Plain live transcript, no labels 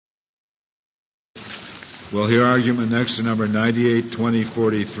We'll hear argument next to number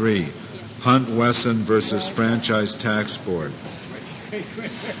 98-2043, Hunt-Wesson versus Franchise Tax Board. You're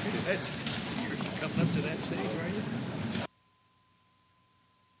coming up to that stage, are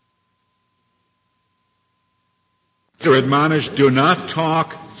you? You're admonished, do not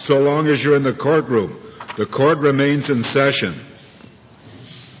talk so long as you're in the courtroom. The court remains in session.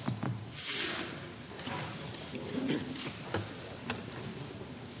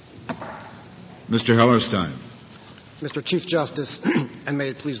 Mr. Hellerstein. Mr. Chief Justice, and may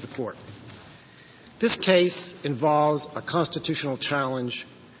it please the Court. This case involves a constitutional challenge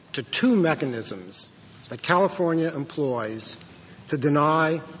to two mechanisms that California employs to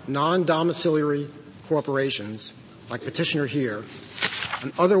deny non-domiciliary corporations, like petitioner here,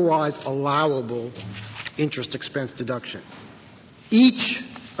 an otherwise allowable interest expense deduction. Each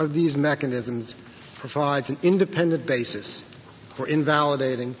of these mechanisms provides an independent basis for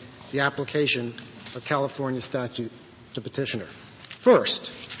invalidating the application of California statute to petitioner.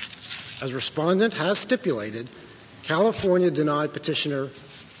 First, as respondent has stipulated, California denied petitioner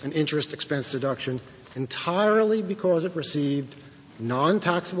an interest expense deduction entirely because it received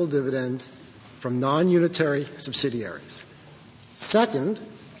non-taxable dividends from non-unitary subsidiaries. Second,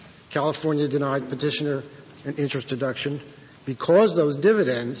 California denied petitioner an interest deduction because those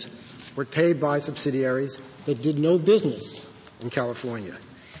dividends were paid by subsidiaries that did no business in California.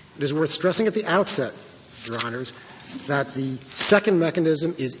 It is worth stressing at the outset, Your Honors, that the second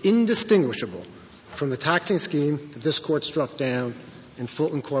mechanism is indistinguishable from the taxing scheme that this Court struck down in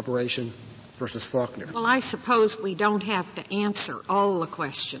Fulton Corporation versus Faulkner. Well, I suppose we don't have to answer all the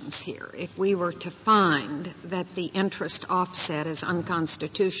questions here. If we were to find that the interest offset is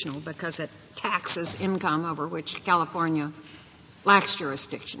unconstitutional because it taxes income over which California lacks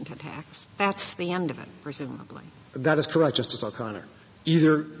jurisdiction to tax, that's the end of it, presumably. That is correct, Justice O'Connor.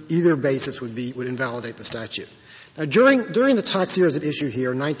 Either basis would invalidate the statute. Now, during the tax years at issue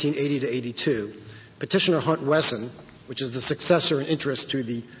here, 1980 to 82, petitioner Hunt-Wesson, which is the successor in interest to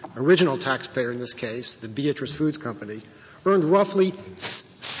the original taxpayer in this case, the Beatrice Foods Company, earned roughly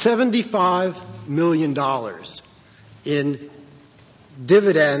 $75 million in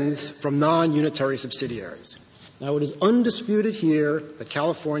dividends from non-unitary subsidiaries. Now, it is undisputed here that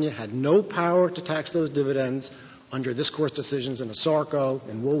California had no power to tax those dividends under this Court's decisions in Asarco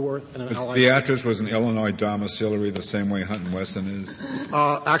and Woolworth and an LIC. Beatrice was an Illinois domiciliary the same way Hunt-Wesson is?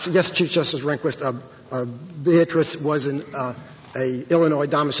 Actually, yes, Chief Justice Rehnquist. Beatrice was a Illinois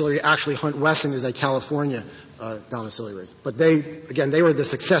domiciliary. Actually, Hunt-Wesson is a California domiciliary. But they were the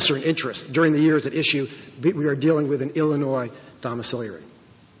successor in interest. During the years at issue, we are dealing with an Illinois domiciliary.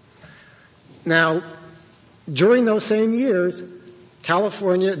 Now, during those same years,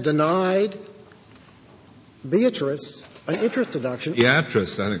 California denied Beatrice an interest deduction.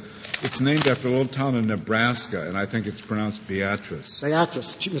 Beatrice, I think. It's named after a little town in Nebraska, and I think it's pronounced Beatrice.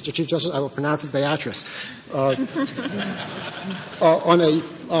 Beatrice. Mr. Chief Justice, I will pronounce it Beatrice.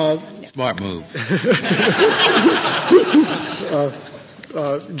 Smart move.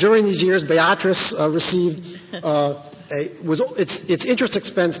 During these years, Beatrice received its interest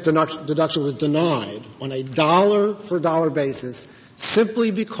expense deduction was denied on a dollar-for-dollar basis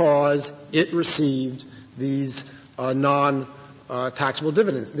simply because it received these non-taxable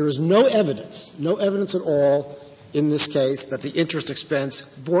dividends. There is no evidence at all in this case that the interest expense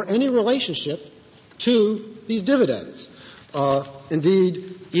bore any relationship to these dividends.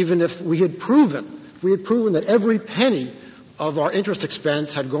 Indeed, even if we had proven that every penny of our interest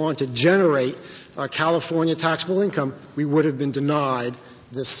expense had gone to generate California taxable income, we would have been denied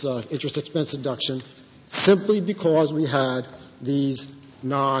this interest expense deduction simply because we had these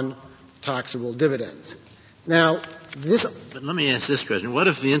non-taxable dividends. Now, But let me ask this question. What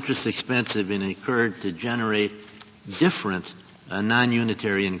if the interest expense had been incurred to generate different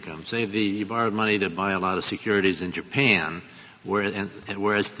non-unitary income? Say you borrowed money to buy a lot of securities in Japan,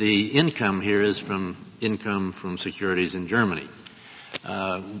 whereas the income here is from income from securities in Germany.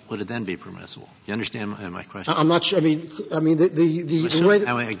 Would it then be permissible? You understand my question? I'm not sure. I mean, the way that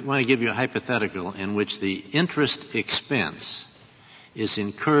I want to give you a hypothetical in which the interest expense is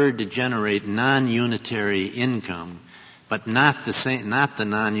incurred to generate non-unitary income, but not the same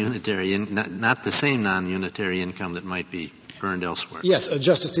non-unitary income that might be earned elsewhere. Yes,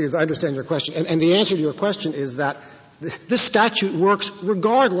 Justice Stevens, I understand your question. And the answer to your question is that this statute works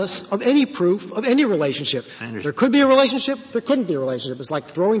regardless of any proof of any relationship. There could be a relationship, there couldn't be a relationship. It's like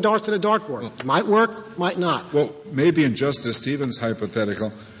throwing darts at a dartboard. It might work, might not. Well, maybe in Justice Stevens'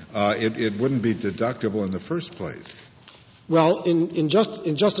 hypothetical, it wouldn't be deductible in the first place. Well, in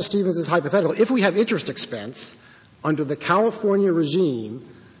Justice Stevens' hypothetical, if we have interest expense under the California regime,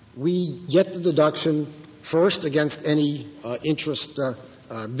 we get the deduction first against any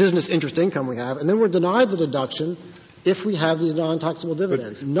business interest income we have, and then we're denied the deduction if we have these non-taxable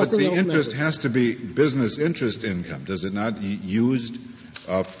dividends. But the interest has to be business interest income, does it not? Used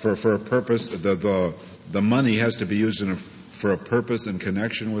for a purpose. The money has to be used for a purpose in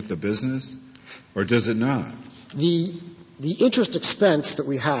connection with the business, or does it not? The interest expense that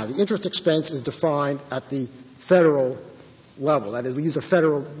we have, the interest expense is defined at the federal level. That is, we use a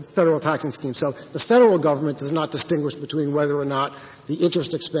federal taxing scheme. So the federal government does not distinguish between whether or not the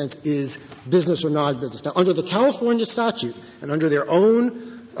interest expense is business or non-business. Now, under the California statute and under their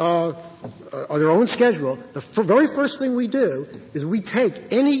own schedule, the very first thing we do is we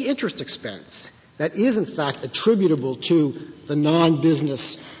take any interest expense that is, in fact, attributable to the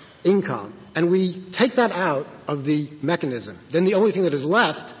non-business income, and we take that out of the mechanism. Then the only thing that is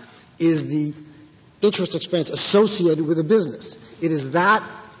left is the interest expense associated with a business. It is that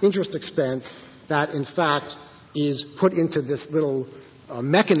interest expense that, in fact, is put into this little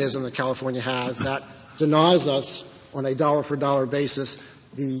mechanism that California has that denies us on a dollar-for-dollar basis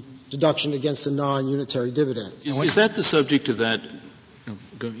the deduction against the non-unitary dividends. Is that the subject of that?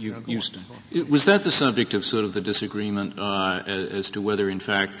 Was that the subject of sort of the disagreement as to whether, in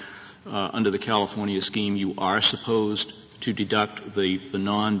fact, under the California scheme, you are supposed to deduct the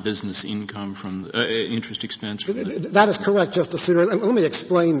non-business income from interest expense? That is correct, Justice Souter. Let me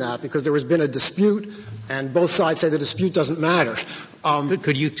explain that, because there has been a dispute, and both sides say the dispute doesn't matter.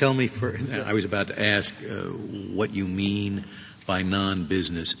 Could you tell me, I was about to ask what you mean by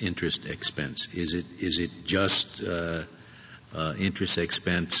non-business interest expense. Is it just interest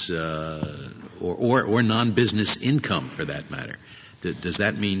expense or non-business income, for that matter? Does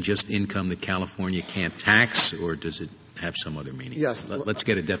that mean just income that California can't tax, or does it have some other meaning? Yes. Let's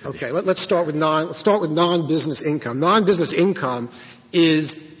get a definition. Okay. Let's start with non-business income. Non-business income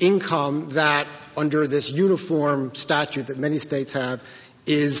is income that, under this uniform statute that many states have,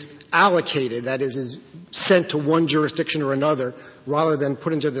 is allocated. That is sent to one jurisdiction or another, rather than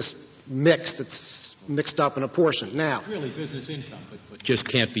put into this mix that's mixed up and apportioned. Now, it's really business income, but just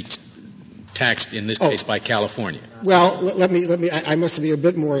can't be taxed in this case by California. Well, I must be a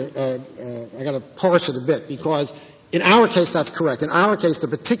bit more, I got to parse it a bit, because in our case that's correct. In our case, the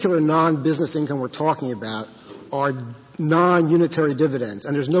particular non-business income we're talking about are non-unitary dividends,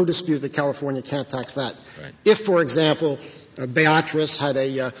 and there's no dispute that California can't tax that. Right. If, for example, Beatrice had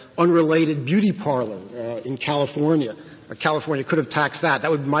a unrelated beauty parlor in California, California could have taxed that.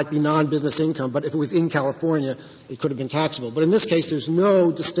 That might be non-business income, but if it was in California, it could have been taxable. But in this case, there's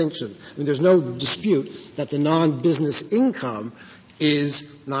no distinction. I mean, there's no dispute that the non-business income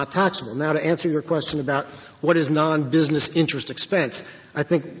is not taxable. Now, to answer your question about what is non-business interest expense, I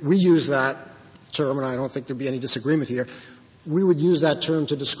think we use that term, and I don't think there'd be any disagreement here. We would use that term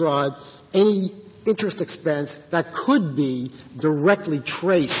to describe any interest expense that could be directly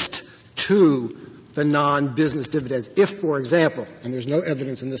traced to the non-business dividends. If, for example, and there's no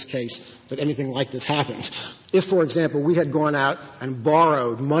evidence in this case that anything like this happened, if, for example, we had gone out and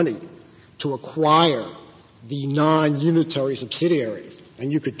borrowed money to acquire the non-unitary subsidiaries,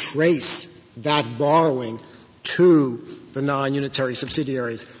 and you could trace that borrowing to the non-unitary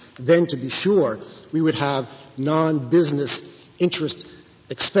subsidiaries, then to be sure we would have non-business interest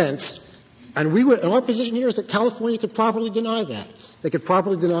expense. And our position here is that California could properly deny that. They could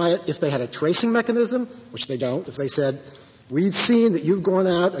properly deny it if they had a tracing mechanism, which they don't. If they said, we've seen that you've gone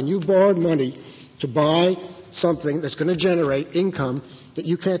out and you've borrowed money to buy something that's going to generate income that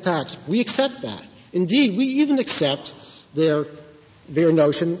you can't tax. We accept that. Indeed, we even accept their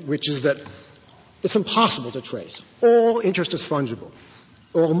notion, which is that it's impossible to trace. All interest is fungible.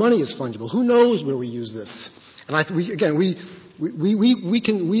 All money is fungible. Who knows where we use this? And we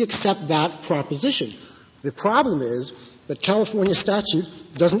accept that proposition. The problem is that California statute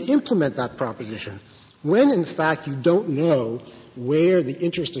doesn't implement that proposition. When, in fact, you don't know where the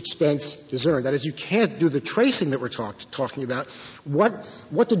interest expense is earned, that is, you can't do the tracing that we're talking about, what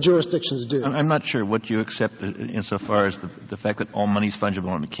the jurisdictions do. I'm not sure what you accept insofar as the fact that all money is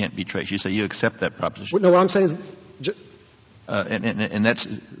fungible and it can't be traced. You say you accept that proposition. No, what I'm saying is and that's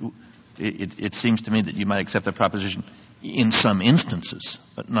it seems to me that you might accept that proposition in some instances,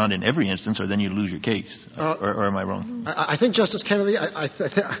 but not in every instance, or then you lose your case. Or am I wrong? I think, Justice Kennedy,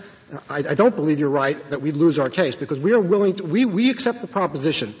 I don't believe you're right that we'd lose our case, because we are willing to, we accept the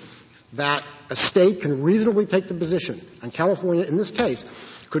proposition that a state can reasonably take the position, and California in this case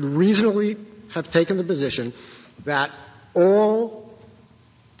could reasonably have taken the position that all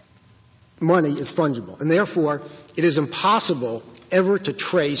money is fungible, and therefore it is impossible ever to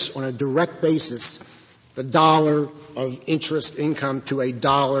trace on a direct basis the dollar of interest income to a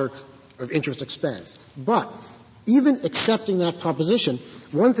dollar of interest expense. But even accepting that proposition,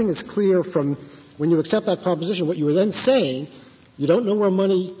 one thing is clear from when you accept that proposition, what you are then saying, you don't know where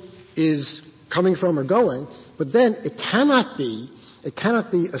money is coming from or going, but then it cannot be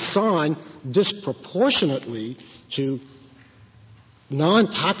assigned disproportionately to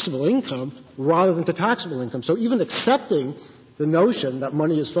non-taxable income rather than to taxable income. So even accepting the notion that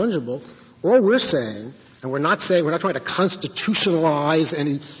money is fungible, all we're saying, and we're not trying to constitutionalize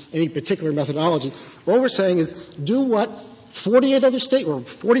any particular methodology, all we're saying is do what 48 other states or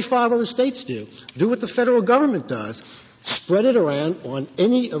 45 other states do. Do what the federal government does. Spread it around on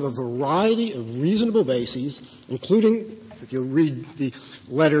any of a variety of reasonable bases, including, if you read the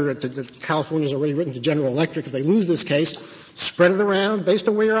letter that California has already written to General Electric, if they lose this case, spread it around based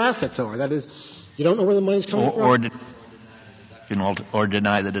on where your assets are. That is, you don't know where the money is coming from. Or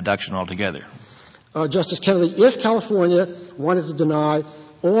deny the deduction altogether. Justice Kennedy, if California wanted to deny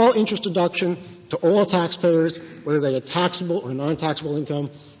all interest deduction to all taxpayers, whether they had taxable or non-taxable income,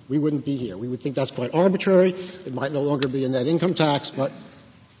 we wouldn't be here. We would think that's quite arbitrary. It might no longer be a net income tax, but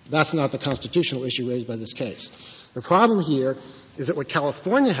that's not the constitutional issue raised by this case. The problem here is that what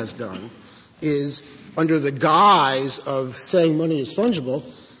California has done is, under the guise of saying money is fungible,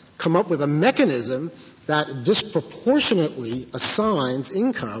 come up with a mechanism that disproportionately assigns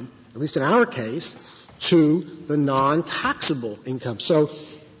income, at least in our case, to the non-taxable income. So,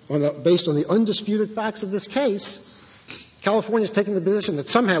 based on the undisputed facts of this case, California is taking the position that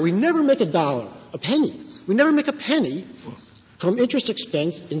somehow we never make a penny. We never make a penny from interest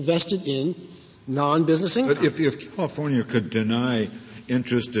expense invested in non-business income. But if California could deny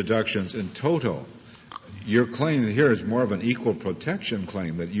interest deductions in total, your claim here is more of an equal protection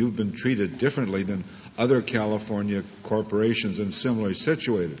claim, that you've been treated differently than other California corporations and similarly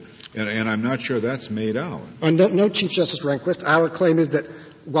situated. And I'm not sure that's made out. No, Chief Justice Rehnquist. Our claim is that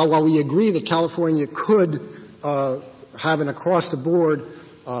while we agree that California could have an across-the-board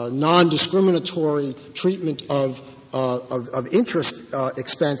non-discriminatory treatment of interest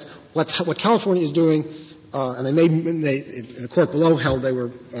expense, what California is doing, and the court below held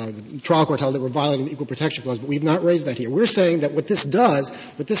the trial court held they were violating the Equal Protection Clause, but we've not raised that here. We're saying that what this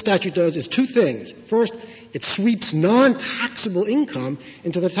statute does is two things. First, it sweeps non-taxable income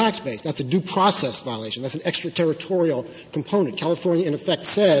into the tax base. That's a due process violation. That's an extraterritorial component. California, in effect,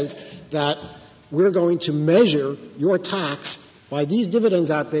 says that we're going to measure your tax by these dividends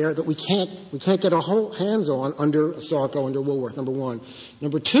out there that we can't get our whole hands on under Sarko, under Woolworth, number one.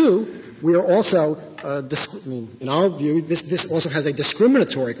 Number two, we are also, in our view, this also has a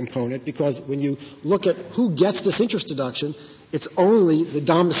discriminatory component, because when you look at who gets this interest deduction, it's only the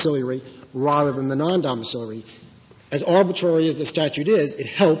domiciliary rather than the non-domiciliary. As arbitrary as the statute is, it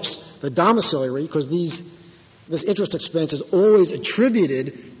helps the domiciliary, because this interest expense is always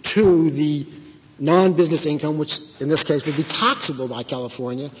attributed to the non-business income, which in this case would be taxable by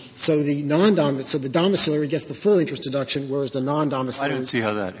California. So the domiciliary gets the full interest deduction, whereas the non-domiciliary. I don't see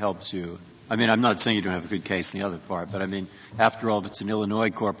how that helps you. I mean, I'm not saying you don't have a good case in the other part, but I mean, after all, if it's an Illinois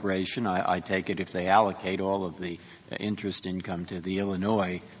corporation, I take it if they allocate all of the interest income to the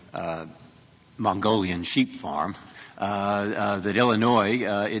Illinois Mongolian sheep farm, that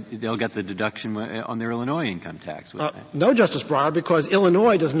Illinois, they'll get the deduction on their Illinois income tax. No, Justice Breyer, because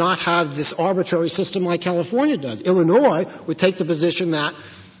Illinois does not have this arbitrary system like California does. Illinois would take the position that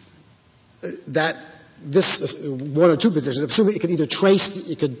this one or two positions, assuming it could either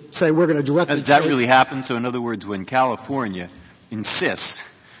it could say we're going to directly Does that really happen? So in other words, when California insists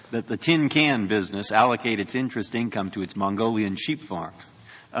that the tin can business allocate its interest income to its Mongolian sheep farm,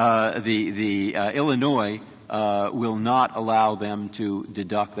 the Illinois will not allow them to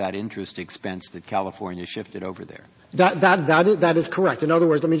deduct that interest expense that California shifted over there. That is correct. In other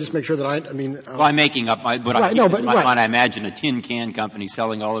words, let me just make sure that I'm making up when I imagine a tin can company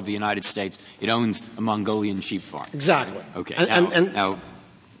selling all over the United States, it owns a Mongolian sheep farm. Exactly. Okay.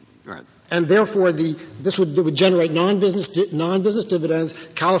 Right. And therefore, this would generate non-business dividends.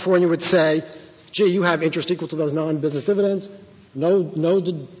 California would say, gee, you have interest equal to those non-business dividends. No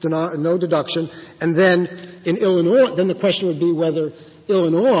deduction. And then in Illinois, then the question would be whether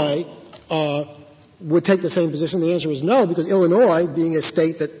Illinois would take the same position. The answer is no, because Illinois, being a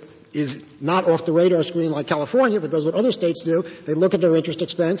state that is not off the radar screen like California, but does what other states do, they look at their interest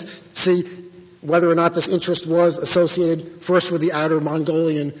expense, see whether or not this interest was associated first with the outer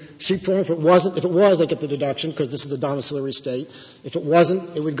Mongolian sheep farm. If it was, they get the deduction because this is a domiciliary state. If it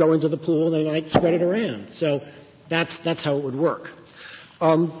wasn't, it would go into the pool and they might spread it around. So that's how it would work.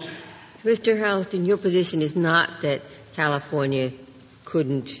 Mr. Halston, your position is not that California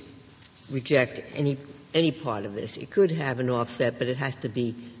couldn't reject any part of this. It could have an offset, but it has to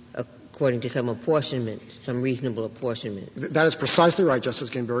be according to some apportionment, some reasonable apportionment. That is precisely right, Justice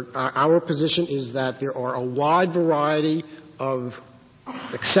Ginsburg. Our position is that there are a wide variety of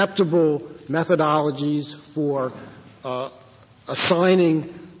acceptable methodologies for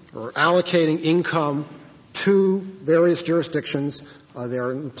assigning or allocating income to various jurisdictions.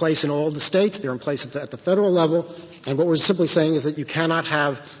 They're in place in all the states. They're in place at the federal level. And what we're simply saying is that you cannot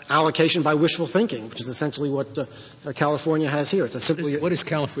have allocation by wishful thinking, which is essentially what California has here. It's what is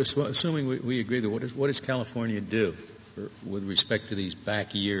California, assuming we agree, that what does California do with respect to these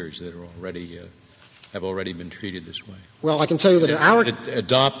back years that are have already been treated this way? Well, I can tell you that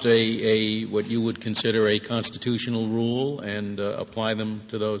adopt what you would consider a constitutional rule and apply them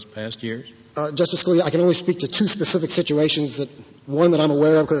to those past years? Justice Scalia, I can only speak to two specific situations, one that I'm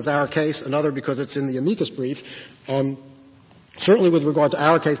aware of because it's our case, another because it's in the amicus brief. Certainly with regard to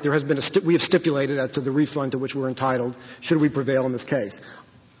our case, there has been we have stipulated as to the refund to which we're entitled should we prevail in this case.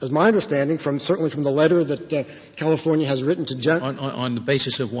 As my understanding, certainly from the letter that California has written to on the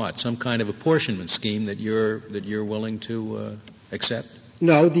basis of what? Some kind of apportionment scheme that you're willing to accept?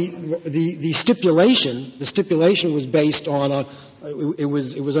 No, the stipulation was based on it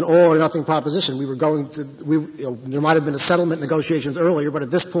was an all or nothing proposition. We were going to there might have been a settlement negotiations earlier, but at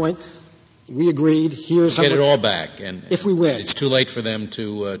this point we agreed. Here's how get it all back, and if we win, it's too late for them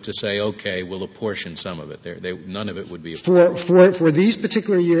to say, okay, we'll apportion some of it. None of it would be for these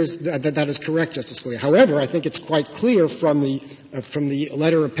particular years. That is correct, Justice Scalia. However, I think it's quite clear from the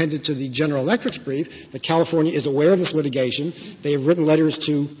letter appended to the General Electric's brief that California is aware of this litigation. They have written letters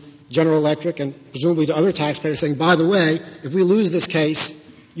to General Electric and presumably to other taxpayers saying, by the way, if we lose this case,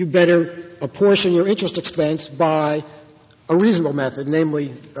 you better apportion your interest expense by a reasonable method,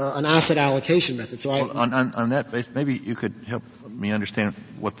 namely an asset allocation method. So on that basis, maybe you could help me understand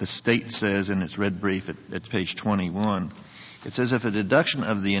what the state says in its red brief at page 21. It says if a deduction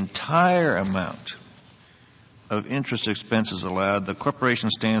of the entire amount of interest expense is allowed, the corporation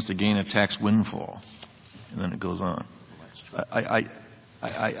stands to gain a tax windfall. And then it goes on. I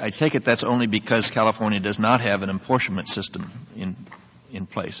take it that's only because California does not have an apportionment system in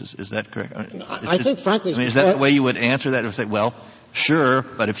place. Is that correct? I think, frankly, is that the way you would answer that? Or say, well, sure,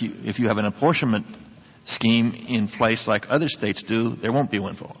 but if you have an apportionment scheme in place like other states do, there won't be a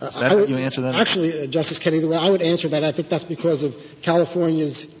windfall. Is that how you answer that? Actually, Justice Kennedy, the way I would answer that, I think that's because of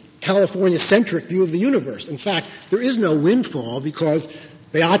California-centric view of the universe. In fact, there is no windfall because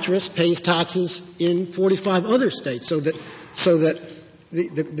Beatrice pays taxes in 45 other states, so that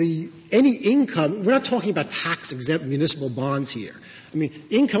any income, we're not talking about tax-exempt municipal bonds here. I mean,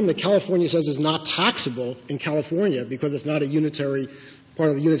 income that California says is not taxable in California because it's not a part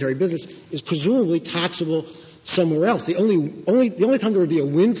of the unitary business is presumably taxable somewhere else. The only time there would be a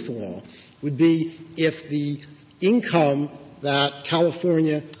windfall would be if the income that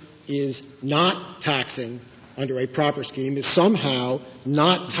California is not taxing under a proper scheme is somehow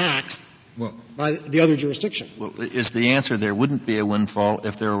not taxed by the other jurisdiction. Well, is the answer there wouldn't be a windfall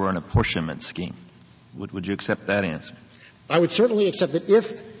if there were an apportionment scheme? Would you accept that answer? I would certainly accept that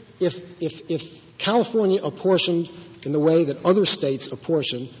if California apportioned in the way that other states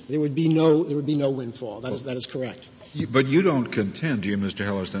apportion, there would be no windfall. That is correct. But you don't contend, do you, Mr.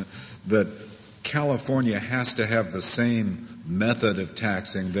 Hellerstein, that California has to have the same method of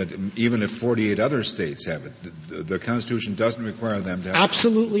taxing that even if 48 other states have it? The Constitution doesn't require them to have it.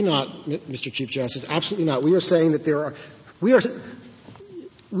 Absolutely not, Mr. Chief Justice. Absolutely not. We are saying that we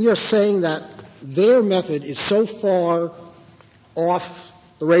are saying that their method is so far off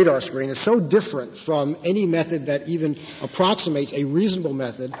the radar screen, is so different from any method that even approximates a reasonable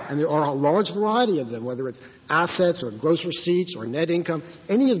method, and there are a large variety of them, whether it's assets or gross receipts or net income,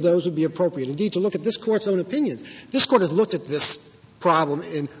 any of those would be appropriate. Indeed, to look at this Court's own opinions, this Court has looked at this problem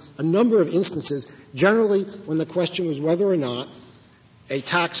in a number of instances, generally when the question was whether or not a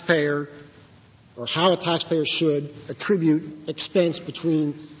taxpayer or how a taxpayer should attribute expense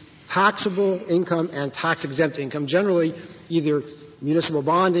between taxable income and tax-exempt income, generally either municipal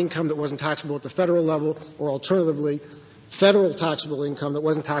bond income that wasn't taxable at the federal level or alternatively federal taxable income that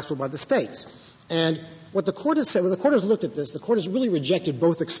wasn't taxable by the states. And what the Court has said, when the Court has looked at this, the Court has really rejected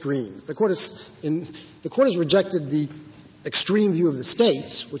both extremes. The Court has rejected the extreme view of the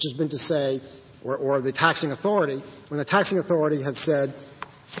states, which has been to say, or the taxing authority, when the taxing authority has said,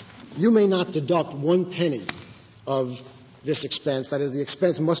 you may not deduct 1 penny of this expense. That is, the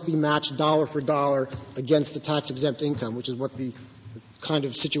expense must be matched dollar for dollar against the tax-exempt income, which is what the kind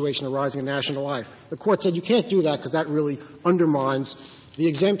of situation arising in national life. The Court said you can't do that because that really undermines the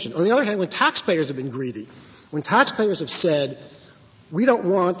exemption. On the other hand, when taxpayers have been greedy, when taxpayers have said, we don't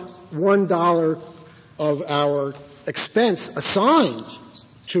want $1 of our expense assigned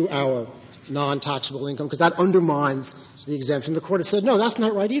to our non-taxable income, because that undermines the exemption. The Court has said, no, that's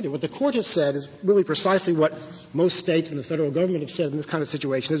not right either. What the Court has said is really precisely what most states and the federal government have said in this kind of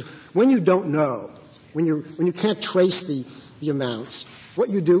situation is when you don't know, when you can't trace the amounts, what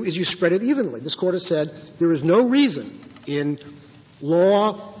you do is you spread it evenly. This Court has said there is no reason in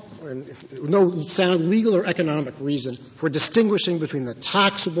law, no sound legal or economic reason for distinguishing between the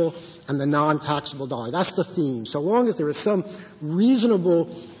taxable and the non-taxable dollar. That's the theme. So long as there is some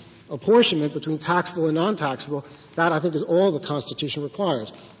reasonable apportionment between taxable and non-taxable, that I think is all the Constitution requires.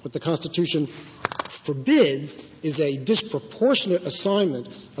 What the Constitution forbids is a disproportionate assignment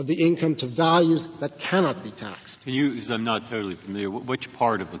of the income to values that cannot be taxed. Can you, because I'm not totally familiar, which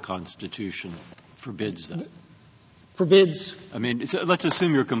part of the Constitution forbids that? Forbids. I mean, so let's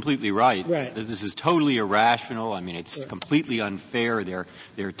assume you're completely right. Right. That this is totally irrational. I mean, it's completely unfair.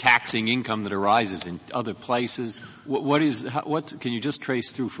 They're taxing income that arises in other places. Can you just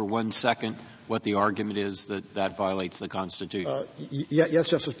trace through for 1 second what the argument is that violates the Constitution? Yes,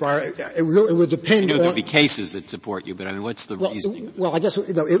 Justice Breyer. It would depend I know there'll be cases that support you, but I mean, what's the reasoning? Well, I guess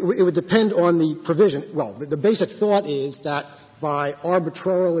it would depend on the provision. Well, the basic thought is that by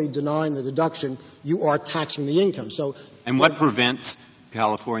arbitrarily denying the deduction, you are taxing the income. And what prevents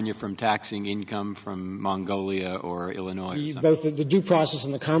California from taxing income from Mongolia or Illinois? Both the due process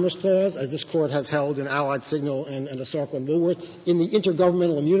and the Commerce Clause, as this Court has held in Allied Signal and Asarco and Woolworth. In the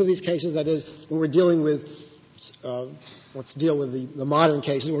intergovernmental immunities cases, that is, when we're dealing with let's deal with the modern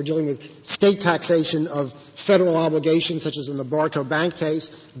cases. We're dealing with state taxation of federal obligations, such as in the Bartow Bank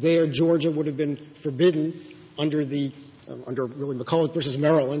case. There, Georgia would have been forbidden under really McCulloch versus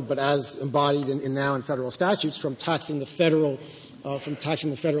Maryland, but as embodied now in federal statutes, from taxing the federal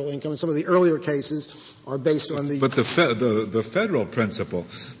income. And some of the earlier cases are based on But the federal principle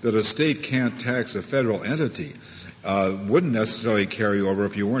that a state can't tax a federal entity wouldn't necessarily carry over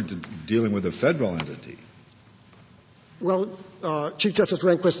if you weren't dealing with a federal entity. Well, Chief Justice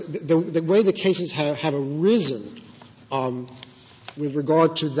Rehnquist, the way the cases have arisen with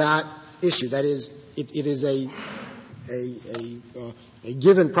regard to that issue, that is, it is a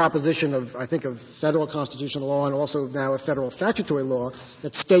given proposition of federal constitutional law and also now a federal statutory law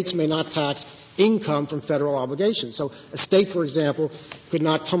that states may not tax income from federal obligations. So a state, for example, could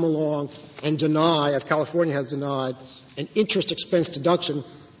not come along and deny, as California has denied, an interest expense deduction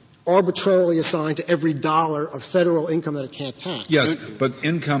arbitrarily assigned to every dollar of federal income that it can't tax. Yes, but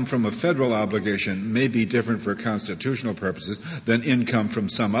income from a federal obligation may be different for constitutional purposes than income from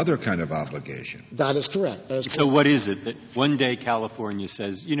some other kind of obligation. That is correct. So what is it that one day California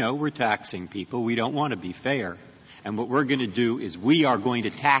says, we're taxing people, we don't want to be fair, and what we're going to do is we are going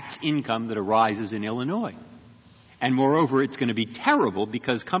to tax income that arises in Illinois. And moreover, it's going to be terrible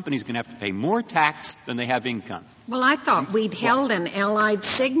because companies are going to have to pay more tax than they have income. Well, I thought we'd held an Allied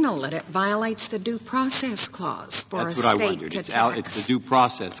Signal that it violates the Due Process Clause for That's a what state I wondered. to It's tax. the Due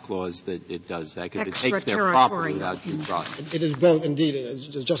Process Clause that it does that because it takes their property without due process. It is both, indeed, as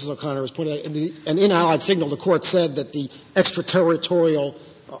Justice O'Connor has pointed out. And in Allied Signal, the Court said that the extraterritorial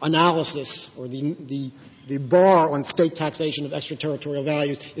analysis or the bar on state taxation of extraterritorial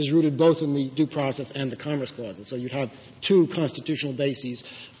values is rooted both in the due process and the Commerce Clauses. So you'd have two constitutional bases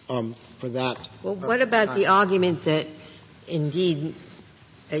for that. Well, what about the argument that, indeed,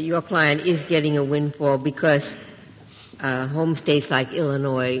 your client is getting a windfall because home states like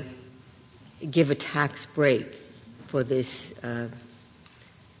Illinois give a tax break for this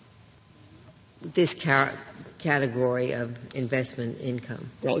category of investment income?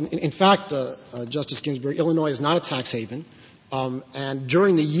 Well, in fact, Justice Ginsburg, Illinois is not a tax haven. And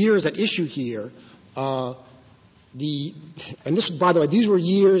during the years at issue here, and this, by the way, these were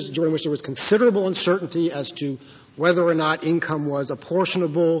years during which there was considerable uncertainty as to whether or not income was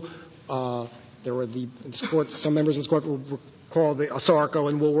apportionable. There were some members of this Court will recall the Asarco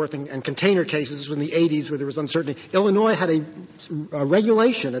and Woolworth and container cases in the 80s where there was uncertainty. Illinois had a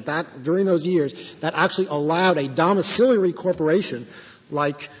regulation during those years that actually allowed a domiciliary corporation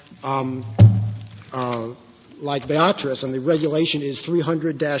like Beatrice, and the regulation is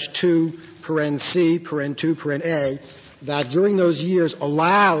 300-2 paren C, paren 2, paren A, that during those years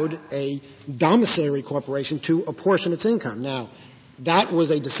allowed a domiciliary corporation to apportion its income. Now, that was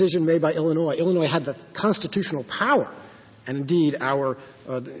a decision made by Illinois. Illinois had the constitutional power, and indeed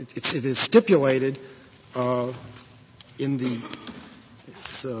it is stipulated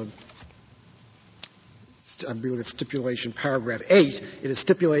I believe it's stipulation paragraph 8, it is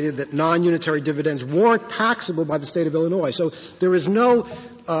stipulated that non-unitary dividends weren't taxable by the state of Illinois. So there is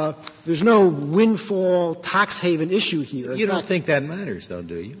there's no windfall tax haven issue here. You don't think that matters, though,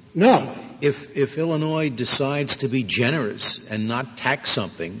 do you? No. If Illinois decides to be generous and not tax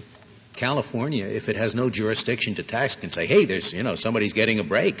something, California, if it has no jurisdiction to tax, can say, hey, there's, somebody's getting a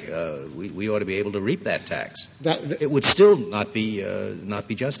break. We ought to be able to reap that tax. It would still not be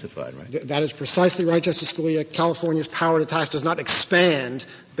justified, right? That is precisely right, Justice Scalia. California's power to tax does not expand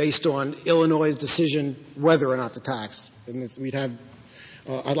based on Illinois' decision whether or not to tax. And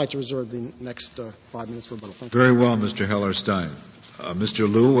I'd like to reserve the next 5 minutes for rebuttal. Thank you. Very well, Mr. Hellerstein.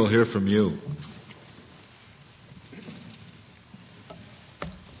 Mr. Liu, we'll hear from you.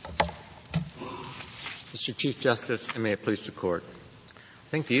 Mr. Chief Justice, and may it please the Court. I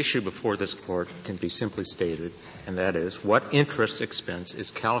think the issue before this Court can be simply stated, and that is, what interest expense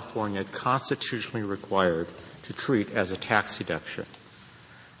is California constitutionally required to treat as a tax deduction?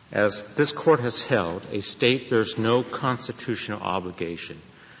 As this Court has held, a state bears no constitutional obligation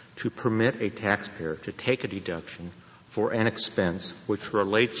to permit a taxpayer to take a deduction for an expense which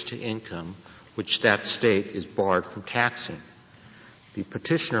relates to income which that state is barred from taxing. The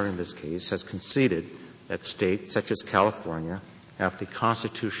petitioner in this case has conceded that states such as California have the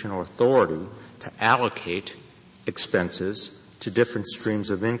constitutional authority to allocate expenses to different streams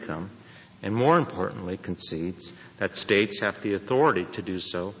of income, and more importantly concedes that states have the authority to do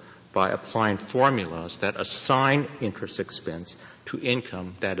so by applying formulas that assign interest expense to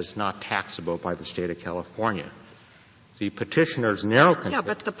income that is not taxable by the state of California. The petitioner's narrow conclusion. Yeah,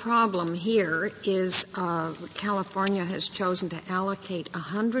 but the problem here is California has chosen to allocate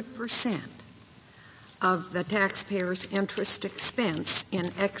 100% of the taxpayer's interest expense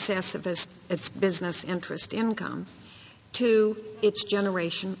in excess of its business interest income to its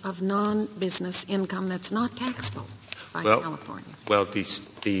generation of non-business income that's not taxable by California. Well, the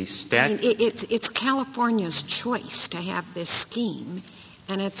statute. It's California's choice to have this scheme,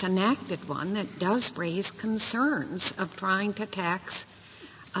 and it's enacted one that does raise concerns of trying to tax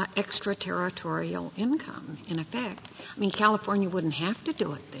extraterritorial income, in effect. I mean, California wouldn't have to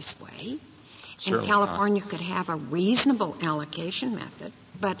do it this way. Certainly and California could have a reasonable allocation method,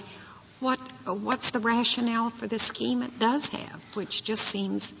 but what's the rationale for the scheme it does have, which just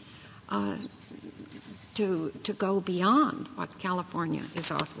seems to go beyond what California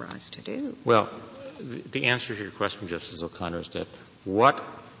is authorized to do? Well, the answer to your question, Justice O'Connor, is that what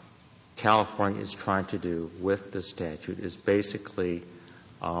California is trying to do with the statute is basically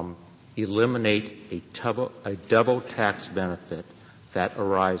eliminate a double tax benefit that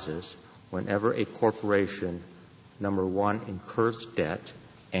arises whenever a corporation, number one, incurs debt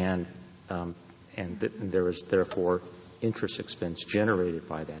and there is therefore interest expense generated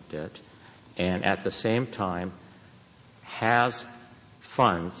by that debt, and at the same time has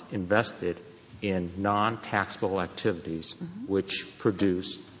funds invested in non-taxable activities which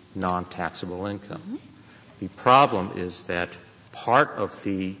produce non-taxable income. The problem is that part of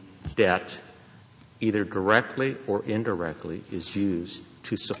the debt, either directly or indirectly, is used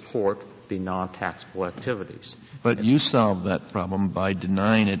to support the non-taxable activities. But you solved that problem by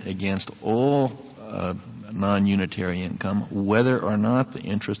denying it against all non-unitary income, whether or not the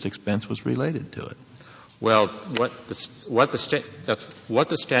interest expense was related to it. Well, what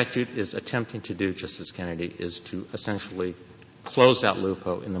the statute is attempting to do, Justice Kennedy, is to essentially close that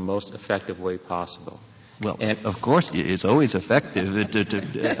loophole in the most effective way possible. Well, of course, it's always effective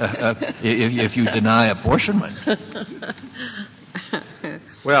if you deny apportionment.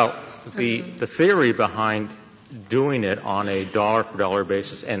 Well, the theory behind doing it on a dollar-for-dollar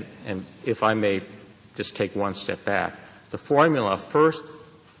basis, and if I may just take one step back, the formula first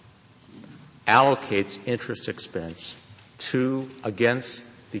allocates interest expense against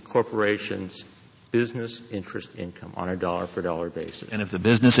the corporation's business interest income on a dollar-for-dollar basis. And if the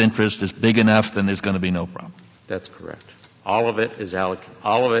business interest is big enough, then there's going to be no problem. That's correct. All of it is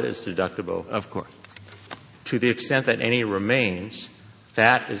deductible. Of course. To the extent that any remains,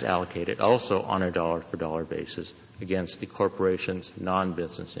 that is allocated also on a dollar-for-dollar basis against the corporation's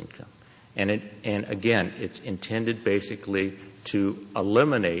non-business income. And again, it's intended basically to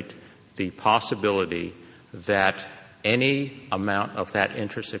eliminate the possibility that any amount of that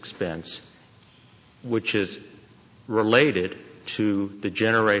interest expense which is related to the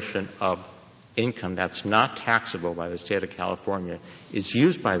generation of income that's not taxable by the state of California is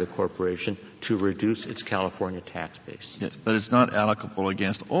used by the corporation to reduce its California tax base. Yes, but it's not allocable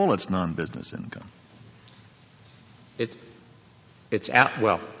against all its non-business income. The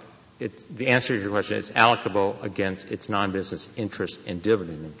answer to your question is allocable against its non-business interest and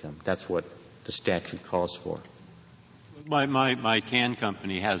dividend income. That's what the statute calls for. My can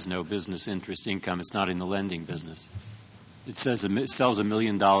company has no business interest income. It's not in the lending business. It sells $1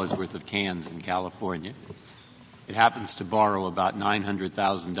 million worth of cans in California. It happens to borrow about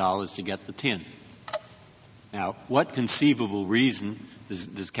 $900,000 to get the tin. Now, what conceivable reason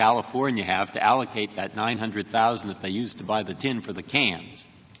does California have to allocate that $900,000 that they used to buy the tin for the cans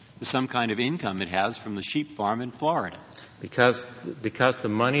to some kind of income it has from the sheep farm in Florida? Because the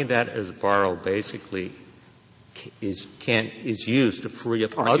money that is borrowed basically is used to free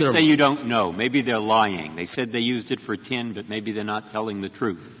up other. You say you don't know. Maybe they're lying. They said they used it for tin, but maybe they're not telling the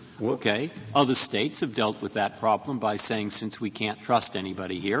truth. Okay. Other states have dealt with that problem by saying, since we can't trust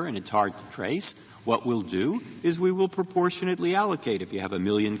anybody here and it's hard to trace, what we'll do is we will proportionately allocate. If you have $1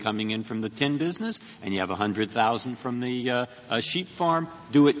 million coming in from the tin business and you have $100,000 from the sheep farm,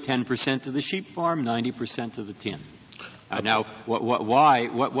 do it 10% to the sheep farm, 90% to the tin. Now,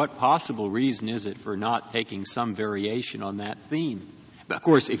 what possible reason is it for not taking some variation on that theme? But of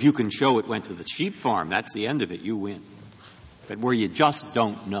course, if you can show it went to the sheep farm, that's the end of it. You win. But where you just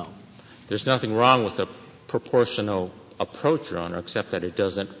don't know. There's nothing wrong with a proportional approach, Your Honor, except that it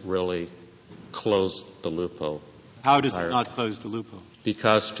doesn't really close the loophole. How does it not close the loophole?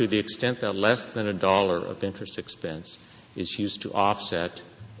 Because to the extent that less than $1 of interest expense is used to offset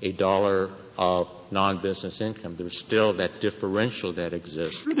 $1 of non-business income, there's still that differential that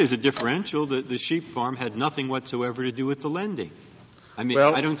exists. Sure, there's a differential. The sheep farm had nothing whatsoever to do with the lending. I mean,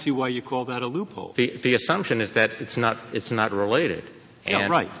 well, I don't see why you call that a loophole. The assumption is that it's not related. Yeah,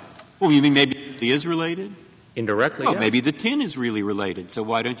 right. Well, you mean maybe it is related? Indirectly, well, yes. Maybe the tin is really related. So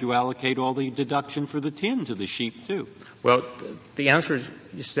why don't you allocate all the deduction for the tin to the sheep too? Well, the answer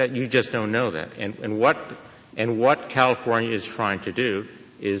is that you just don't know that. And what California is trying to do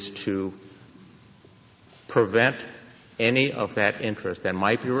is to prevent any of that interest that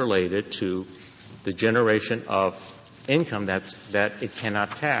might be related to the generation of income that it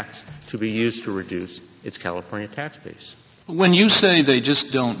cannot tax to be used to reduce its California tax base. When you say they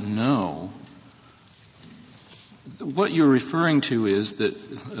just don't know, what you're referring to is that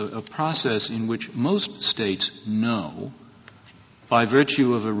a process in which most states know by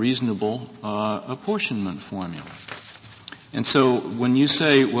virtue of a reasonable apportionment formula. And so when you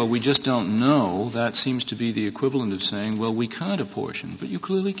say, well, we just don't know, that seems to be the equivalent of saying, well, we can't apportion, but you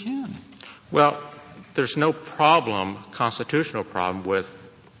clearly can. Well, there's no constitutional problem with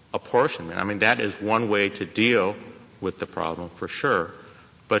apportionment. I mean, that is one way to deal with the problem for sure.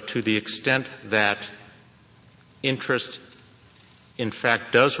 But to the extent that interest, in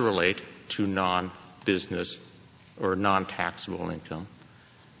fact, does relate to non-business or non-taxable income,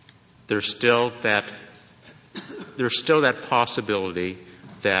 there's still that possibility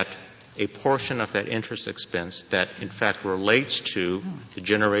that a portion of that interest expense that, in fact, relates to the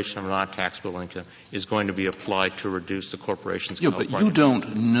generation of non-taxable income is going to be applied to reduce the corporation's California. But you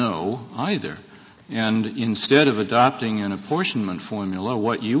don't know either. And instead of adopting an apportionment formula,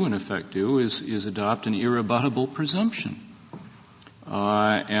 what you, in effect, do is adopt an irrebuttable presumption.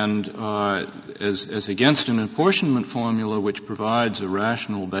 As against an apportionment formula which provides a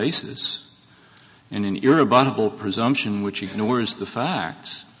rational basis, and an irrebuttable presumption which ignores the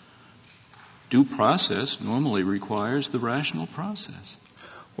facts, due process normally requires the rational process.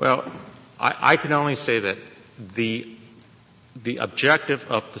 Well, I can only say that the objective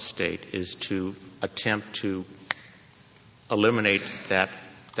of the state is to attempt to eliminate that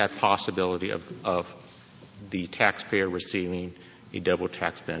possibility of the taxpayer receiving a double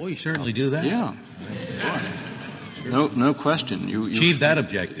tax benefit. Well, you certainly do that. Yeah. No question. You achieve that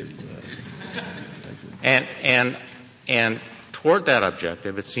objective. And toward that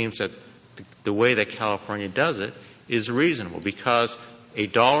objective, it seems that the way that California does it is reasonable, because a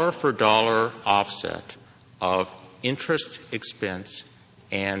dollar-for-dollar offset of interest expense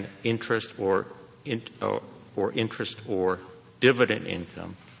and interest or interest or dividend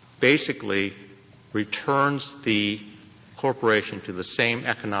income basically returns the corporation to the same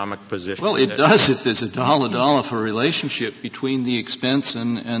economic position. Well, it does if there's a dollar for relationship between the expense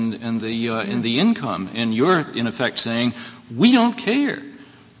and the income. And you're, in effect, saying, we don't care.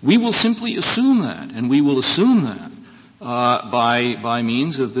 We will simply assume that, and we will assume that by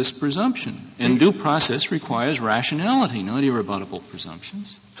means of this presumption. And due process requires rationality, not irrebuttable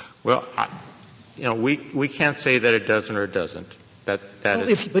presumptions. Well, we can't say that it doesn't or it doesn't.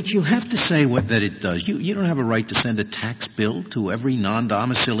 But you have to say that it does. You don't have a right to send a tax bill to every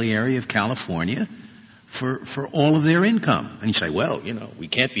non-domiciliary area of California for all of their income. And you say, well, we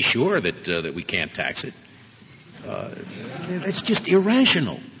can't be sure that we can't tax it. It's just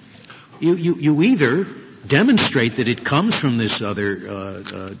irrational. You either demonstrate that it comes from this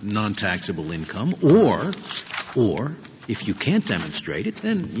other non-taxable income, or if you can't demonstrate it,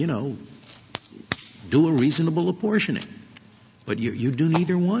 then, do a reasonable apportioning. But you do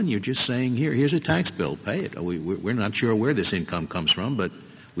neither one. You're just saying, here's a tax bill, pay it. We're not sure where this income comes from, but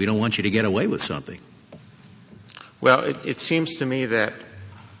we don't want you to get away with something. Well, it seems to me that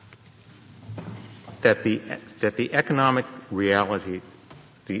the economic reality,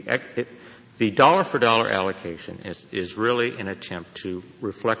 the dollar-for-dollar allocation is really an attempt to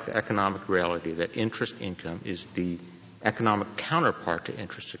reflect the economic reality that interest income is the economic counterpart to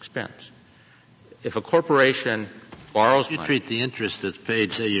interest expense. If a corporation borrows money, you treat the interest that's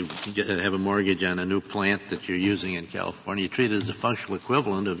paid, say you have a mortgage on a new plant that you're using in California, you treat it as a functional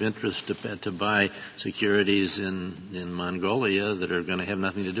equivalent of interest to buy securities in Mongolia that are going to have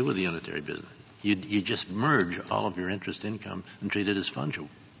nothing to do with the unitary business. You just merge all of your interest income and treat it as fungible.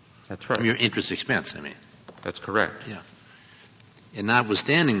 That's right. Your interest expense, I mean. That's correct. Yeah. And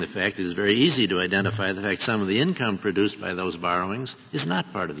notwithstanding the fact that it's very easy to identify the fact some of the income produced by those borrowings is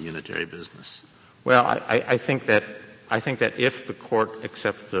not part of the unitary business. Well, I think that if the court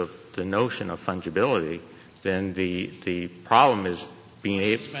accepts the notion of fungibility, then the problem is being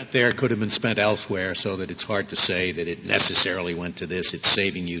able spent there could have been spent elsewhere, so that it's hard to say that it necessarily went to this. It's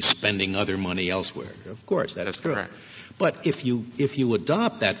saving you spending other money elsewhere. Of course, that's true. Correct. But if you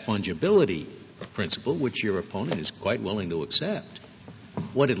adopt that fungibility principle, which your opponent is quite willing to accept,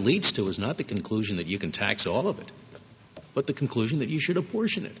 what it leads to is not the conclusion that you can tax all of it, but the conclusion that you should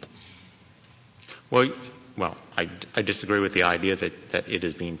apportion it. Well, I disagree with the idea that it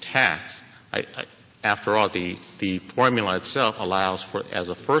is being taxed. After all, the formula itself allows for, as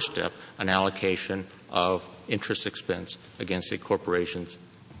a first step, an allocation of interest expense against a corporation's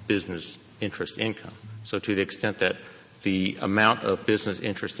business interest income. So to the extent that the amount of business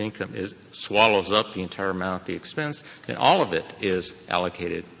interest income swallows up the entire amount of the expense, then all of it is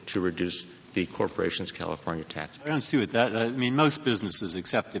allocated to reduce the corporation's California tax. I don't see what that — I mean, most businesses,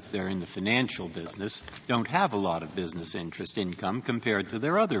 except if they're in the financial business, don't have a lot of business interest income compared to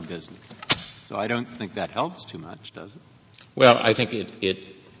their other business. So I don't think that helps too much, does it? Well, I think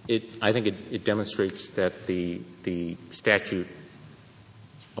it demonstrates that the statute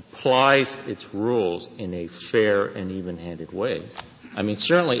applies its rules in a fair and even-handed way. I mean,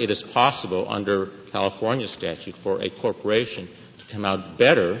 certainly it is possible under California statute for a corporation to come out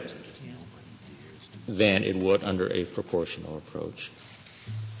better than it would under a proportional approach.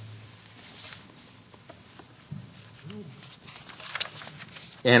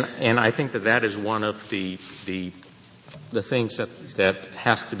 And I think that is one of the things that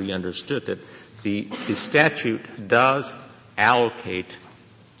has to be understood, that the statute does allocate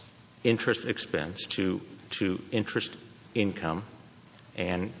interest expense to interest income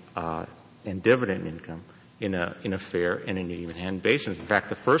and dividend income in a fair and an even-handed basis. In fact,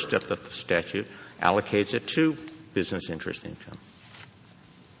 the first step of the statute allocates it to business interest income.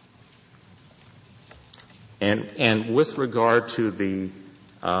 And with regard to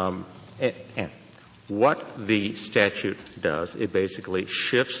what the statute does, it basically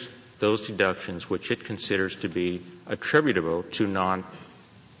shifts those deductions which it considers to be attributable to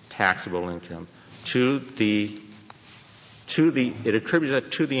non-taxable income it attributes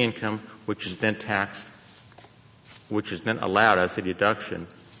that to the income which is then taxed, which is then allowed as a deduction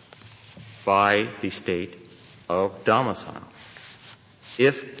by the state of domicile,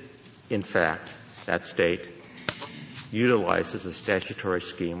 if, in fact, that state utilizes a statutory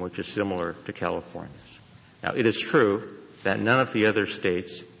scheme which is similar to California's. Now, it is true that none of the other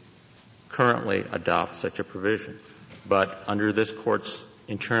states currently adopt such a provision, but under this Court's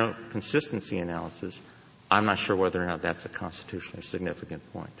internal consistency analysis, I'm not sure whether or not that's a constitutionally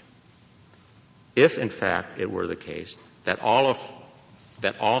significant point. If, in fact, it were the case that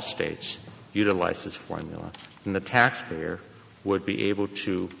all states utilize this formula, then the taxpayer would be able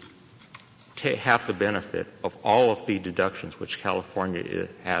to have the benefit of all of the deductions which California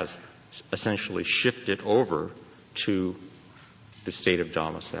has essentially shifted over to the state of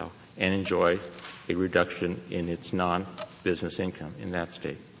domicile and enjoy a reduction in its non-business income in that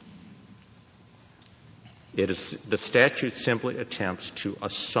state. The statute simply attempts to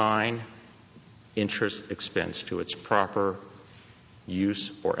assign interest expense to its proper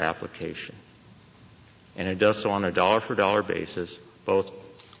use or application. And it does so on a dollar-for-dollar basis, both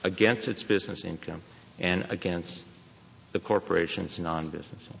against its business income and against the corporation's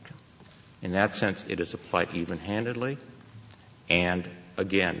non-business income. In that sense, it is applied even-handedly, and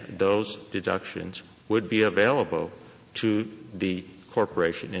again, those deductions would be available to the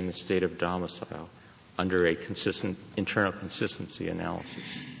corporation in the state of domicile under a consistent internal consistency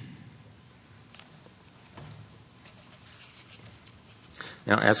analysis.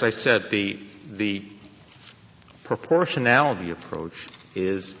 Now, as I said, the proportionality approach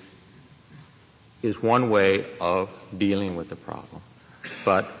is one way of dealing with the problem.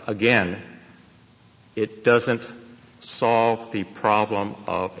 But again, it doesn't solve the problem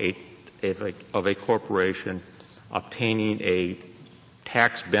of a corporation obtaining a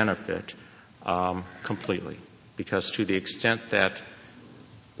tax benefit completely, because to the extent that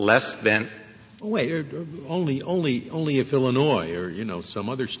less than only if Illinois or some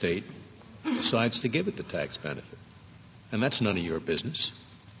other state decides to give it the tax benefit, and that's none of your business.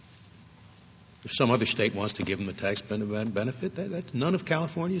 If some other state wants to give them the tax benefit, that's none of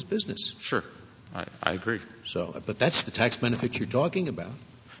California's business. Sure, I agree. But that's the tax benefit you're talking about.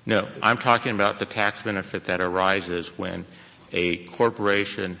 No, I'm talking about the tax benefit that arises when a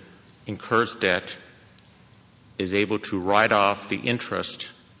corporation incurs debt, is able to write off the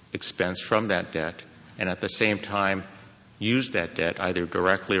interest expense from that debt, and at the same time use that debt either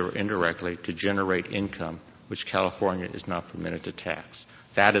directly or indirectly to generate income, which California is not permitted to tax.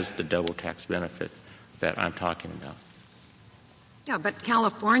 That is the double tax benefit that I'm talking about. Yeah, but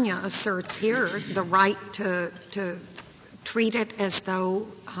California asserts here the right to treat it as though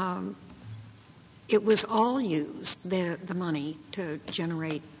it was all used, the money, to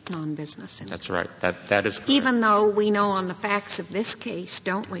generate non-business income. That's right. That is correct. Even though we know on the facts of this case,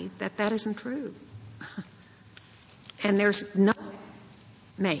 don't we, that isn't true. And there's no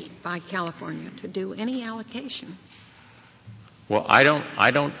made by California to do any allocation. Well, I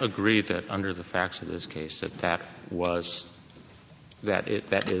don't agree that under the facts of this case that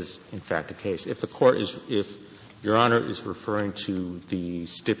is in fact the case. If Your Honor is referring to the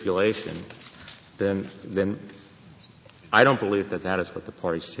stipulation, then I don't believe that is what the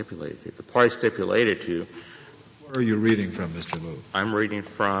party stipulated to. The party stipulated to. Where are you reading from, Mr. Liu? I'm reading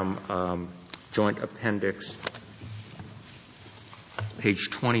from Joint Appendix, page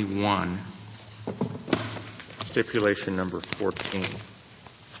 21, stipulation number 14.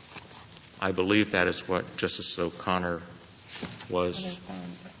 I believe that is what Justice O'Connor was.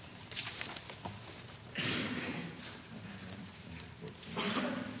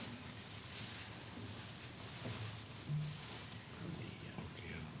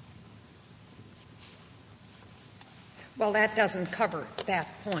 Well, that doesn't cover that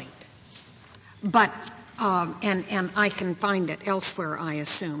point. But, and I can find it elsewhere, I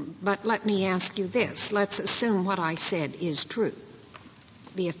assume. But let me ask you this. Let's assume what I said is true.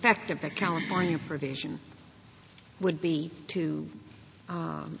 The effect of the California provision would be to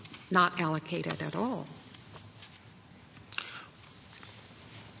not allocate it at all.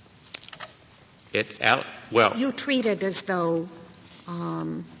 You treat it as though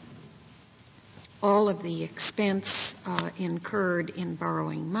all of the expense incurred in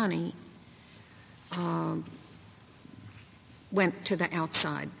borrowing money went to the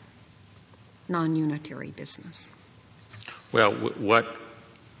outside non-unitary business. Well,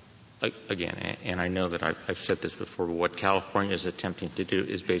 again, and I know that I've said this before, but what California is attempting to do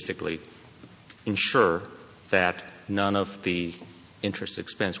is basically ensure that none of the interest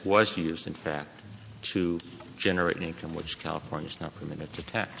expense was used, in fact, to generate income which California is not permitted to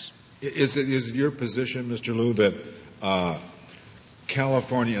tax. Is it your position, Mr. Liu, that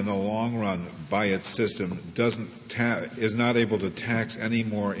California, in the long run, by its system, is not able to tax any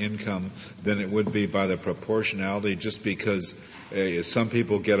more income than it would be by the proportionality, just because some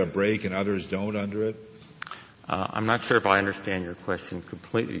people get a break and others don't under it? I'm not sure if I understand your question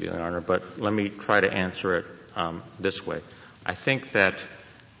completely, Your Honor, but let me try to answer it this way. I think that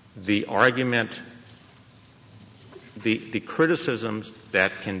the argument, the criticisms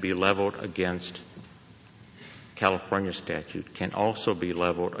that can be leveled against California statute can also be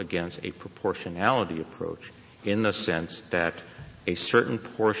leveled against a proportionality approach, in the sense that a certain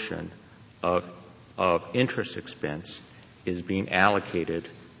portion of interest expense is being allocated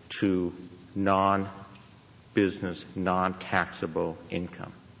to non-business, non-taxable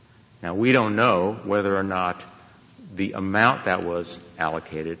income. Now, we don't know whether or not the amount that was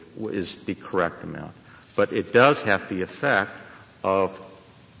allocated is the correct amount, but it does have the effect of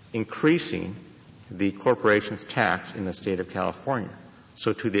increasing the corporation's tax in the state of California.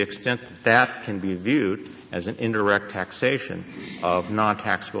 So to the extent that can be viewed as an indirect taxation of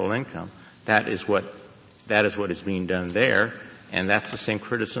non-taxable income, that is what is being done there, and that's the same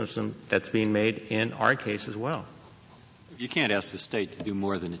criticism that's being made in our case as well. You can't ask the state to do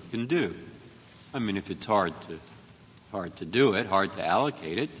more than it can do. I mean, if it's hard to do it, hard to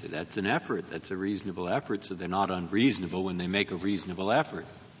allocate it, so that's an effort. That's a reasonable effort, so they're not unreasonable when they make a reasonable effort,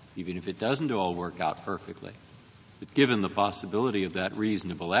 even if it doesn't all work out perfectly. But given the possibility of that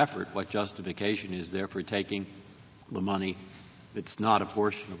reasonable effort, what justification is there for taking the money It's not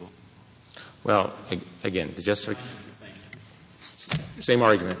apportionable. Well, again, same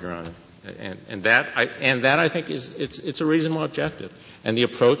argument, Your Honor. And that I think it's a reasonable objective. And the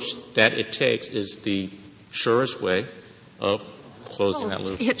approach that it takes is the surest way of closing that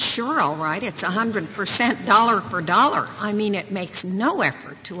loop. It's sure all right. It's 100% dollar for dollar. I mean, it makes no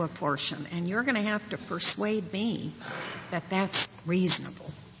effort to apportion. And you're going to have to persuade me that that's reasonable,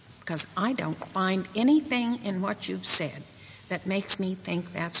 because I don't find anything in what you've said that makes me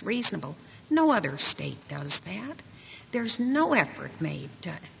think that's reasonable. No other state does that. There's no effort made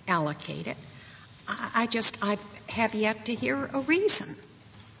to allocate it. I have yet to hear a reason.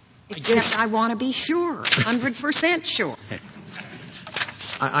 Except I want to be sure, 100% sure.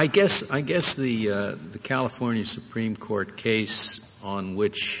 I guess the California Supreme Court case on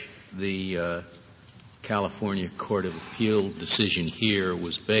which the California Court of Appeal decision here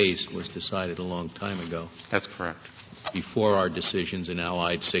was based was decided a long time ago. That's correct. Before our decisions in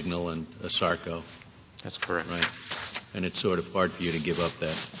Allied Signal and ASARCO. That's correct. Right. And it's sort of hard for you to give up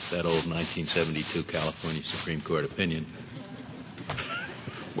that old 1972 California Supreme Court opinion.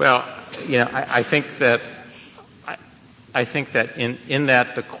 Well, I think that in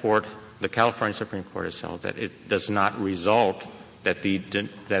that the California Supreme Court has held that it does not result that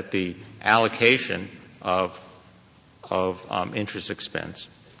the allocation of interest expense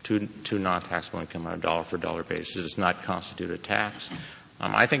to non-taxable income on a dollar-for-dollar basis does not constitute a tax.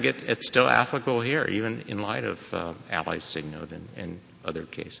 I think it's still applicable here, even in light of Allied Signal and other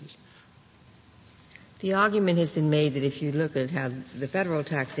cases. The argument has been made that if you look at how the federal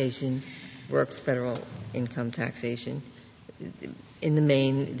taxation works, federal income taxation, in the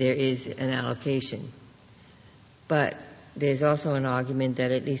main there is an allocation. But there's also an argument that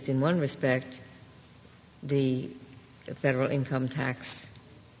at least in one respect, the federal income tax,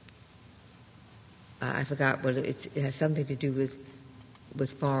 I forgot whether it has something to do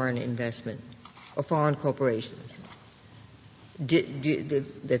with foreign investment or foreign corporations,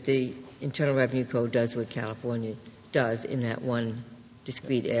 that the Internal Revenue Code does what California does in that one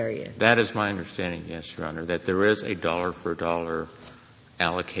discrete area. That is my understanding, yes, Your Honor, that there is a dollar-for-dollar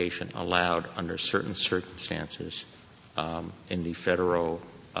allocation allowed under certain circumstances in the federal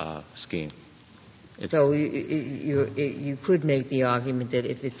scheme. So you could make the argument that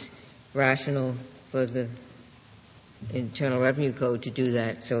if it's rational for the Internal Revenue Code to do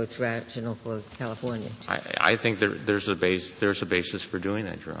that, so it's rational for California. I think there's a basis for doing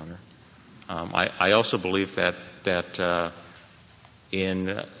that, Your Honor. I also believe that in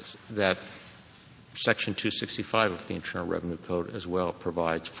that Section 265 of the Internal Revenue Code as well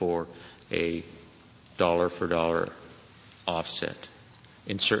provides for a dollar-for-dollar offset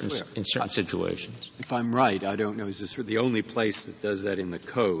in certain situations. If I'm right, I don't know, is this the only place that does that in the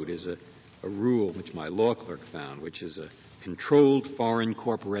code is a rule which my law clerk found, which is a controlled foreign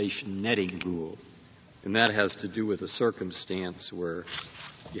corporation netting rule. And that has to do with a circumstance where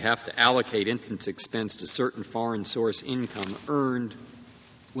you have to allocate interest expense to certain foreign source income earned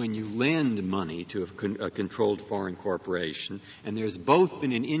when you lend money to a controlled foreign corporation, and there's both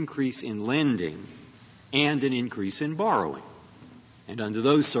been an increase in lending and an increase in borrowing. And under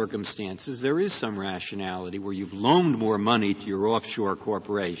those circumstances, there is some rationality where you've loaned more money to your offshore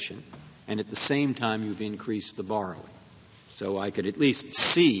corporation, and at the same time you've increased the borrowing. So I could at least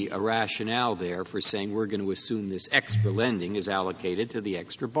see a rationale there for saying we're going to assume this extra lending is allocated to the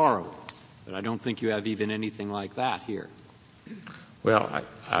extra borrowing. But I don't think you have even anything like that here. Well, in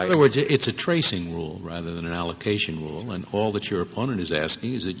other words, it's a tracing rule rather than an allocation rule, and all that your opponent is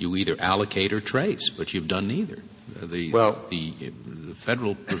asking is that you either allocate or trace, but you've done neither. The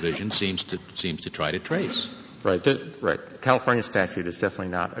federal provision seems to try to trace. Right. The California statute is definitely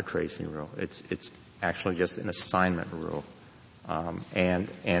not a tracing rule. It's actually just an assignment rule. And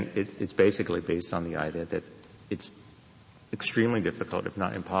it's basically based on the idea that it's extremely difficult, if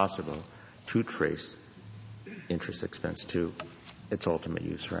not impossible, to trace interest expense to its ultimate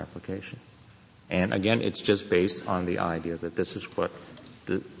use for application. And again, it's just based on the idea that this is what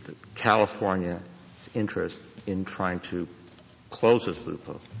the California's interest in trying to close this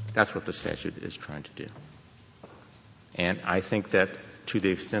loophole. That's what the statute is trying to do. And I think that to the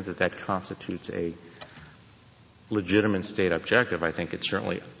extent that that constitutes a legitimate state objective, I think it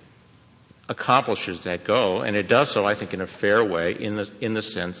certainly accomplishes that goal, and it does so, I think, in a fair way in the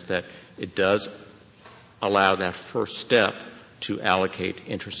sense that it does allow that first step to allocate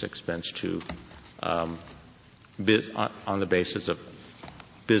interest expense to on the basis of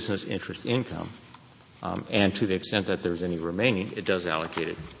business interest income, and to the extent that there's any remaining, it does allocate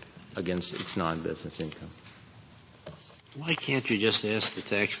it against its non-business income. Why can't you just ask the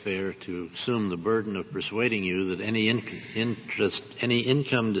taxpayer to assume the burden of persuading you that any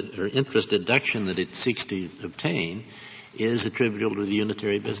income or interest deduction that it seeks to obtain is attributable to the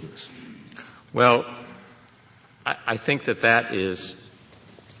unitary business? Well, I think that is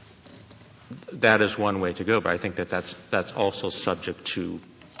one way to go, but I think that's also subject to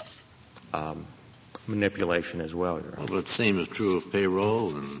manipulation as well. Your Honor. Well, the same is true of payroll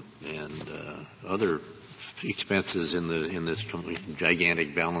and other expenses in this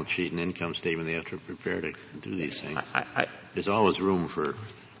gigantic balance sheet and income statement they have to prepare to do these things. There's always room for.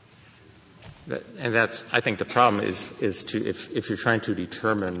 And I think the problem is if you're trying to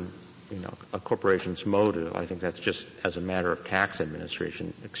determine, a corporation's motive, I think that's just as a matter of tax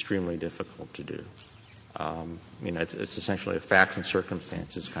administration extremely difficult to do. It's essentially a facts and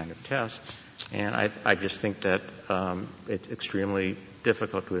circumstances kind of test, and I just think that it's extremely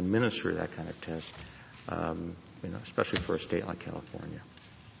difficult to administer that kind of test, especially for a state like California.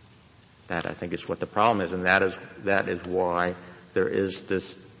 That I think is what the problem is, and that is why there is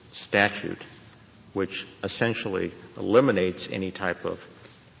this statute which essentially eliminates any type of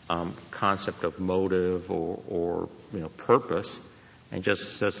concept of motive or purpose, and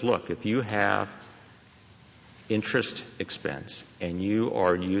just says, look, if you have interest expense and you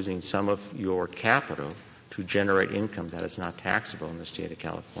are using some of your capital to generate income that is not taxable in the state of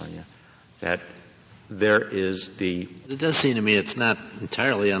California, that there is It does seem to me it's not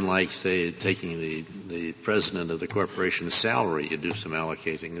entirely unlike, say, taking the president of the corporation's salary. You do some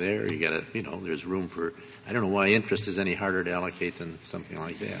allocating there. You got to, there's room for. I don't know why interest is any harder to allocate than something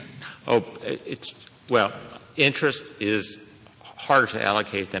like that. Oh, interest is harder to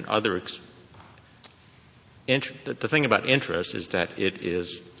allocate than other. The thing about interest is that it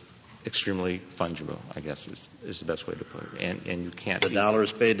is extremely fungible, I guess is the best way to put it. And you can't. The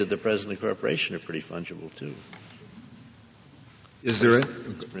dollars paid to the president of the corporation are pretty fungible too. Is there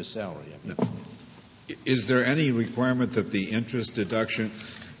for his salary? Is there any requirement that the interest deduction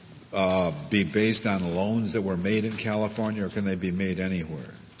be based on loans that were made in California, or can they be made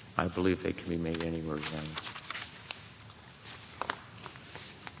anywhere? I believe they can be made anywhere.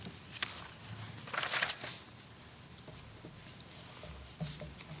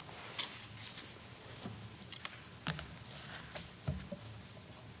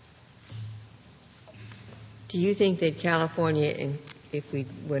 Do you think that California, if we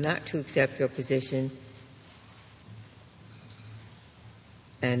were not to accept your position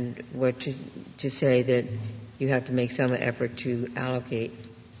and were to say that you have to make some effort to allocate,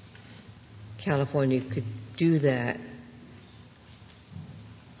 California could do that?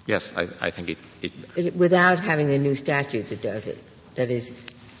 Yes, I think it without having a new statute that does it. That is,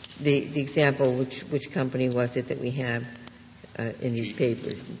 the example, which company was it that we have in these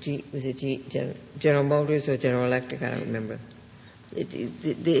papers? Was it General Motors or General Electric? I don't remember.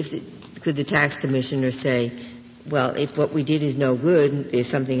 Could the tax commissioner say, well, if what we did is no good, there's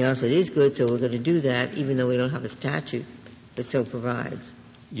something else that is good, so we're going to do that, even though we don't have a statute that so provides?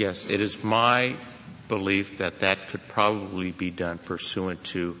 Yes, it is my belief that could probably be done pursuant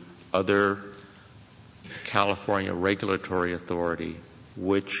to other California regulatory authority,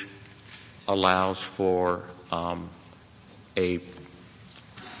 which allows for a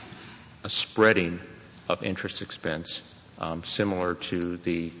spreading of interest expense similar to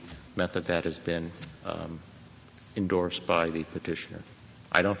the method that has been endorsed by the petitioner.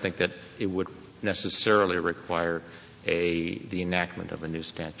 I don't think that it would necessarily require the enactment of a new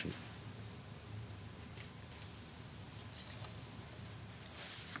statute.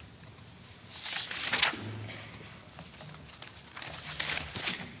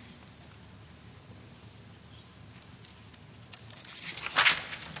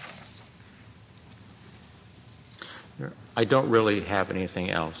 I don't really have anything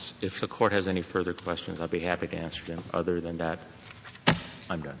else. If the Court has any further questions, I'll be happy to answer them. Other than that,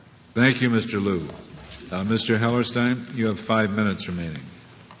 I'm done. Thank you, Mr. Liu. Mr. Hellerstein, you have 5 minutes remaining.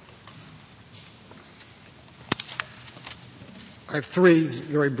 I have 3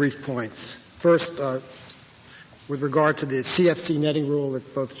 very brief points. First, with regard to the CFC netting rule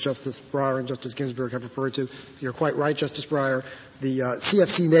that both Justice Breyer and Justice Ginsburg have referred to, you're quite right, Justice Breyer. The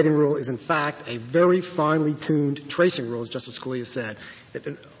CFC netting rule is, in fact, a very finely tuned tracing rule, as Justice Scalia said.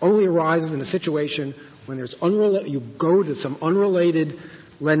 It only arises in a situation when there's you go to some unrelated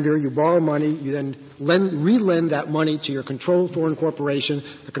lender, you borrow money, you then re-lend that money to your controlled foreign corporation.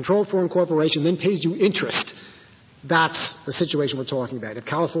 The controlled foreign corporation then pays you interest. That's the situation we're talking about. If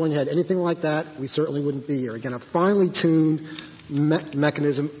California had anything like that, we certainly wouldn't be here. Again, a finely tuned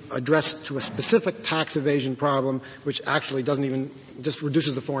mechanism addressed to a specific tax evasion problem, which actually doesn't even, just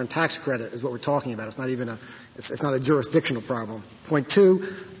reduces the foreign tax credit is what we're talking about. It's not even it's not a jurisdictional problem. Point two,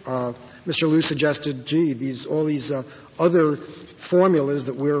 Mr. Liu suggested, all these other formulas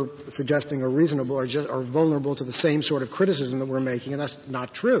that we're suggesting are reasonable are vulnerable to the same sort of criticism that we're making, and that's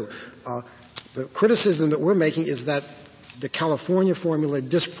not true. The criticism that we're making is that the California formula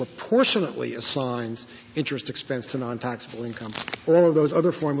disproportionately assigns interest expense to non-taxable income. All of those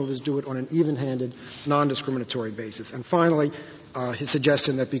other formulas do it on an even-handed, non-discriminatory basis. And finally, his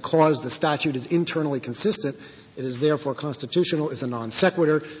suggestion that because the statute is internally consistent, it is therefore constitutional is a non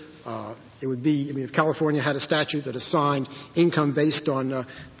sequitur. It would be, if California had a statute that assigned income based on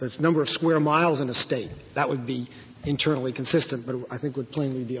the number of square miles in a state, that would be internally consistent, but I think would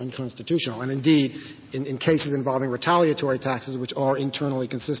plainly be unconstitutional. And indeed, in cases involving retaliatory taxes, which are internally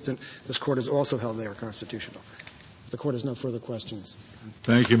consistent, this Court has also held they are constitutional. If the Court has no further questions.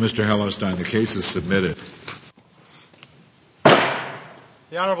 Thank you, Mr. Hellerstein. The case is submitted.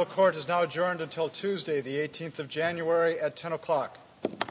 The Honorable Court is now adjourned until Tuesday, the 18th of January at 10 o'clock.